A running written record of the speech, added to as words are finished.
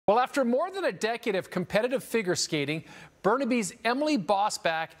after more than a decade of competitive figure skating, Burnaby's Emily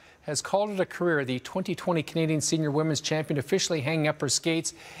Bausback has called it a career. The 2020 Canadian Senior Women's Champion officially hanging up her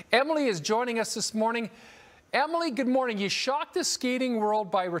skates. Emily is joining us this morning. Emily, good morning. You shocked the skating world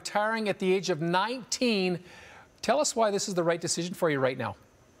by retiring at the age of 19. Tell us why this is the right decision for you right now.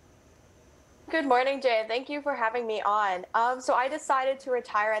 Good morning, Jay. Thank you for having me on. So I decided to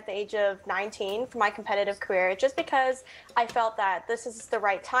retire at the age of 19 for my competitive career just because I felt that this is the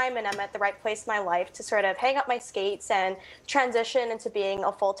right time and I'm at the right place in my life to sort of hang up my skates and transition into being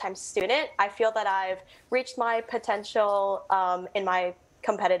a full-time student. I feel that I've reached my potential in my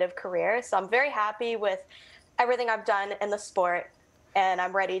competitive career. So I'm very happy with everything I've done in the sport and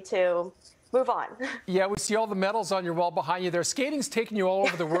I'm ready to move on. Yeah, we see all the medals on your wall behind you there. Skating's taken you all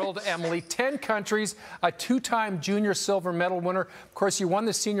over the world, Emily. 10 countries, a two-time junior silver medal winner. Of course, you won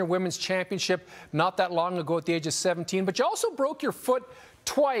the Senior Women's Championship not that long ago at the age of 17, but you also broke your foot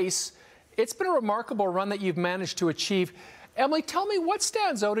twice. It's been a remarkable run that you've managed to achieve. Emily, tell me what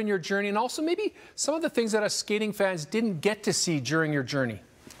stands out in your journey and also maybe some of the things that us skating fans didn't get to see during your journey.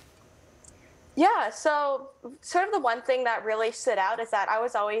 Yeah, so sort of the one thing that really stood out is that I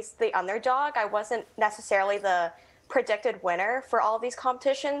was always the underdog. I wasn't necessarily the predicted winner for all of these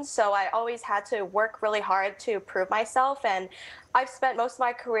competitions, so I always had to work really hard to prove myself, and I've spent most of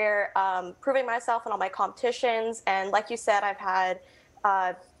my career proving myself in all my competitions, and like you said, I've had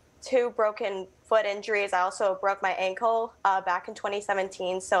 2 broken foot injuries. I also broke my ankle back in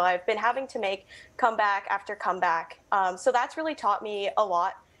 2017, so I've been having to make comeback after comeback. So that's really taught me a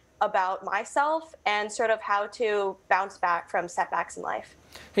lot about myself and sort of how to bounce back from setbacks in life.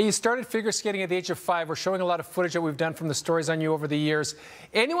 Hey, you started figure skating at the age of 5. We're showing a lot of footage that we've done from the stories on you over the years.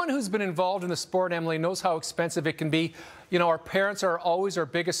 Anyone who's been involved in the sport, Emily, knows how expensive it can be. You know, our parents are always our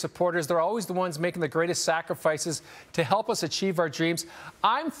biggest supporters. They're always the ones making the greatest sacrifices to help us achieve our dreams.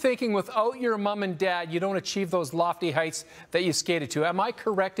 I'm thinking without your mom and dad, you don't achieve those lofty heights that you skated to. Am I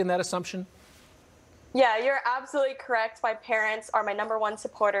correct in that assumption? Yeah, you're absolutely correct. My parents are my #1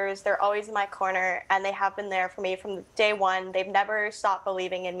 supporters. They're always in my corner, and they have been there for me from day one. They've never stopped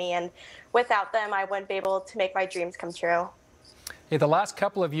believing in me, and without them, I wouldn't be able to make my dreams come true. Hey, the last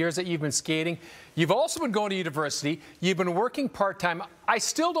couple of years that you've been skating, you've also been going to university. You've been working part-time. I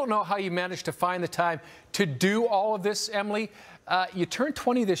still don't know how you managed to find the time to do all of this, Emily. You turned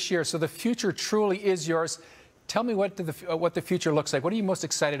 20 this year, so the future truly is yours. Tell me what the future looks like. What are you most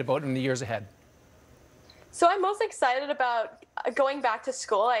excited about in the years ahead? So I'm most excited about going back to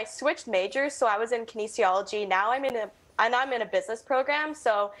school. I switched majors, so I was in kinesiology. Now I'm in a business program,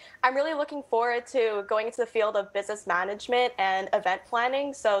 so I'm really looking forward to going into the field of business management and event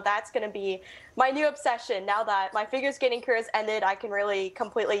planning. So that's going to be my new obsession. Now that my figure skating career has ended, I can really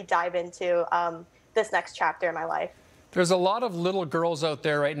completely dive into this next chapter in my life. There's a lot of little girls out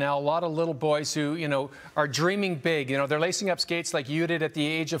there right now, a lot of little boys who, you know, are dreaming big. You know, they're lacing up skates like you did at the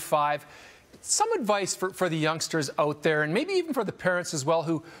age of 5. Some advice for the youngsters out there, and maybe even for the parents as well,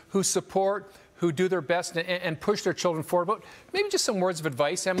 who support, who do their best and push their children forward. But maybe just some words of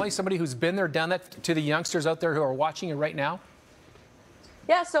advice, Emily, somebody who's been there, done that, to the youngsters out there who are watching you right now.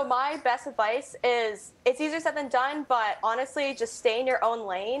 Yeah, so my best advice is it's easier said than done, but honestly, just stay in your own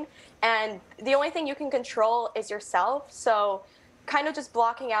lane. And the only thing you can control is yourself. So kind of just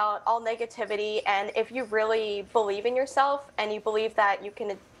blocking out all negativity. And if you really believe in yourself and you believe that you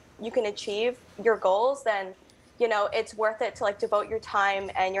can achieve your goals, then, you know, it's worth it to like devote your time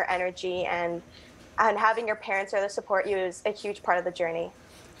and your energy, and having your parents there to support you is a huge part of the journey.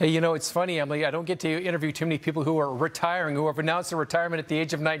 Hey, you know, it's funny, Emily, I don't get to interview too many people who are retiring, who have announced their retirement at the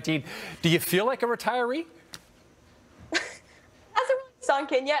age of 19. Do you feel like a retiree?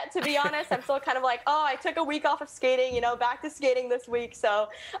 Sunk in yet, to be honest. I'm still kind of like, oh, I took a week off of skating, you know, back to skating this week. So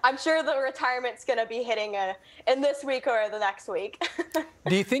I'm sure the retirement's going to be hitting in this week or the next week.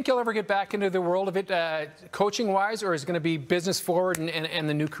 Do you think you'll ever get back into the world of it, coaching-wise, or is it going to be business forward and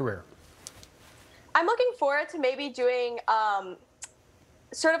the new career? I'm looking forward to maybe doing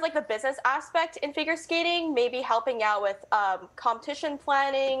sort of like the business aspect in figure skating, maybe helping out with competition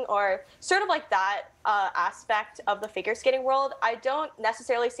planning or sort of like that aspect of the figure skating world. I don't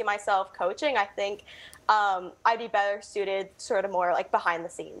necessarily see myself coaching. I think I'd be better suited sort of more like behind the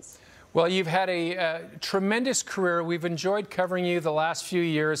scenes. Well, you've had a tremendous career. We've enjoyed covering you the last few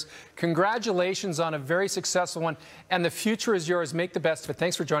years. Congratulations on a very successful one, and the future is yours. Make the best of it.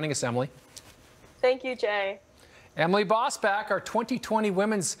 Thanks for joining us, Emily. Thank you, Jay. Emily Bausback, our 2020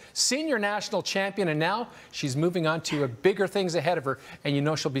 Women's Senior National Champion, and now she's moving on to bigger things ahead of her, and you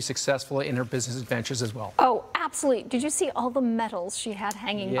know she'll be successful in her business adventures as well. Oh, absolutely. absolutely. Did you see all the medals she had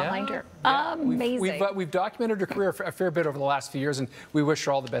hanging behind her? Yeah. Amazing. We've documented her career a fair bit over the last few years, and we wish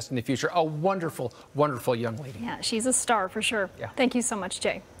her all the best in the future. A wonderful, wonderful young lady. Yeah, she's a star for sure. Yeah. Thank you so much,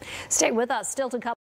 Jay. Stay with us. Still to come.